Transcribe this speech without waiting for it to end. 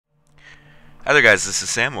Hi there guys, this is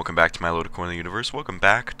Sam. Welcome back to my loaded corner of the universe. Welcome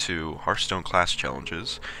back to Hearthstone class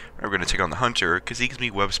challenges. We're going to take on the Hunter because he gives me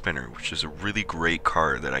Web Spinner, which is a really great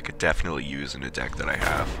card that I could definitely use in a deck that I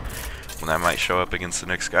have when I might show up against the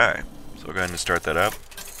next guy. So we'll go ahead and start that up.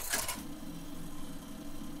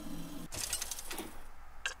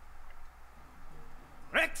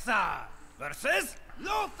 Rexa versus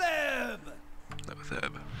Lotheb.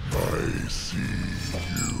 Lotheb. I see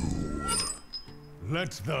you.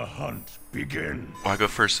 Let the hunt begin. Oh, I go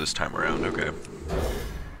first this time around, okay.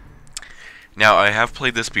 Now, I have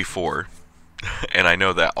played this before, and I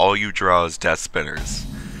know that all you draw is Death Spinners.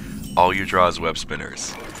 All you draw is Web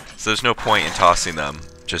Spinners. So there's no point in tossing them.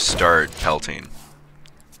 Just start pelting.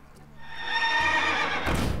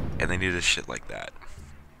 And they do this shit like that.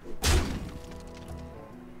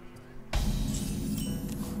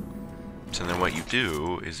 So then what you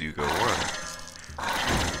do is you go one.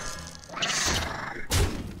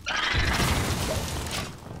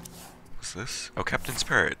 What's this? Oh, Captain's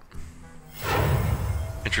Parrot.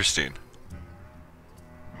 Interesting.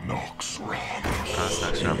 Nox Ramus. Oh,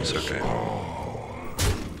 that's Nox Ramus, okay.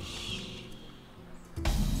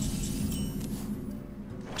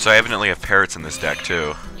 So I evidently have parrots in this deck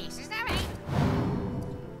too.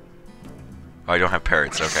 Oh, I don't have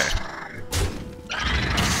parrots, okay.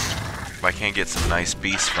 If I can't get some nice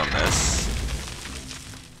beasts from this.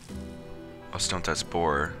 Oh, Stone Touch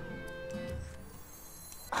Boar.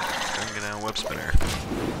 I'm gonna get out a Web Spinner.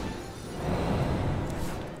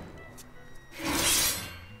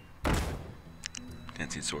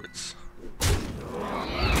 Dancing Swords.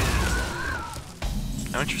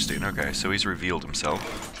 Oh, interesting. Okay, so he's revealed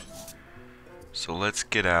himself. So let's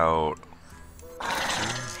get out.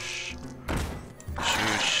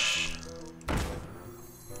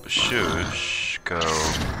 Bashush. Go.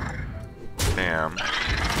 Bam.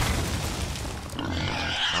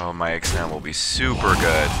 Oh, my X-Net will be super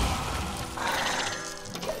good.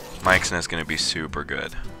 My X-Net is going to be super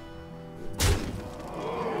good.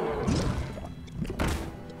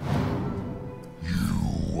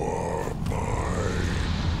 You are mine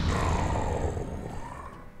now.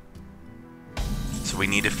 So we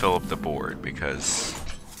need to fill up the board because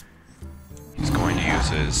he's going to use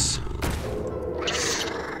his...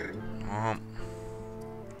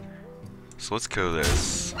 So let's go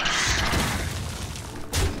this.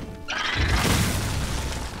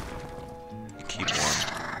 Keep one.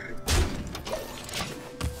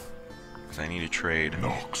 Because I need to trade.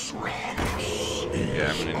 Nox Ramus.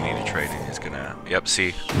 Yeah, I'm gonna need to trade and he's gonna... Yep,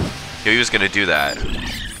 see? He was gonna do that.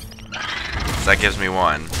 So that gives me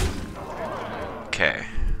one. Okay.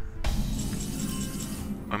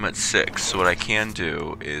 I'm at 6, so what I can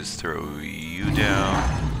do is throw you down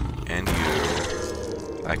and you.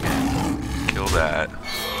 I can kill that.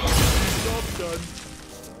 Job done.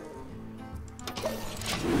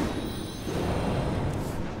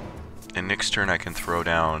 And next turn I can throw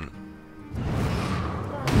down...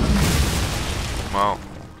 Well...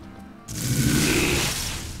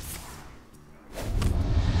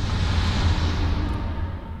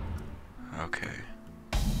 Okay.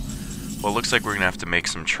 Well, it looks like we're gonna have to make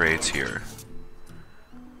some trades here.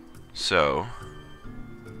 So...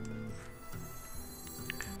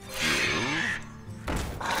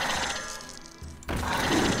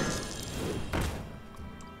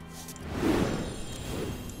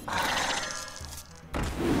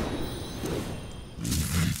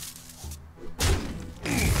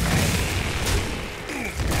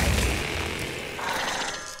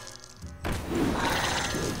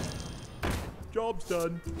 Job's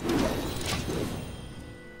done.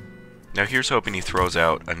 Now here's hoping he throws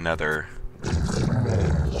out another. Let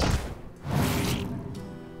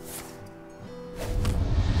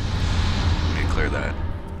me clear that.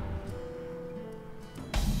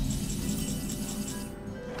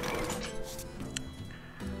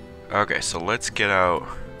 Okay, so let's get out.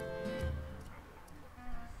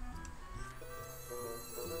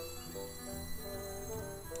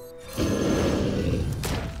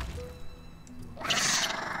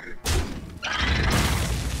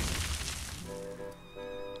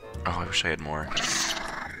 Oh, I wish I had more.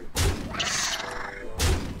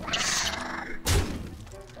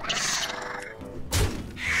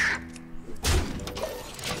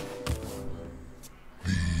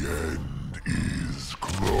 The end is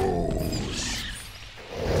close.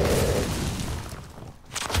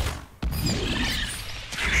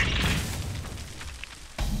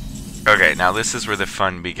 Okay, now this is where the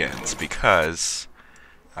fun begins, because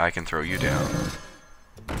I can throw you down.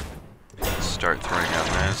 Start throwing down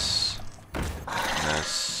this, and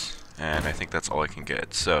this, and I think that's all I can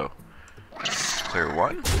get. So, clear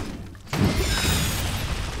one.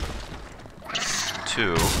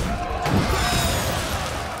 2.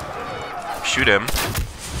 Shoot him.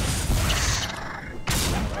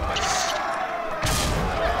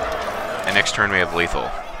 And next turn we have lethal.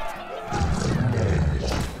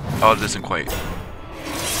 Oh, it doesn't quite.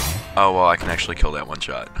 Oh, well, I can actually kill that one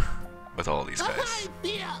shot with all these guys.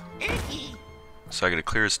 So I gotta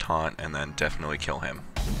clear his taunt and then definitely kill him.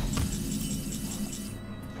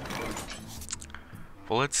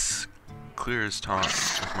 Well, let's clear his taunt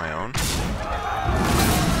with my own.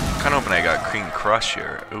 Kinda hoping I got Cream Crush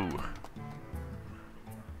here. Ooh.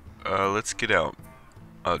 Let's get out.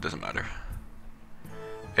 Oh, it doesn't matter.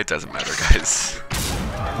 It doesn't matter, guys.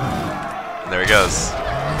 And there he goes.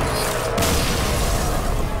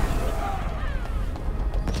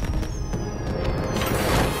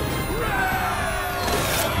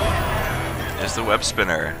 There's the web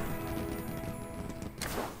spinner.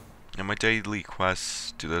 And my daily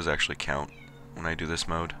quests, do those actually count when I do this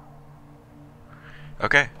mode?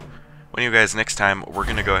 Okay. Well, you guys, next time we're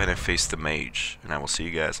gonna go ahead and face the mage, and I will see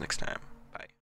you guys next time.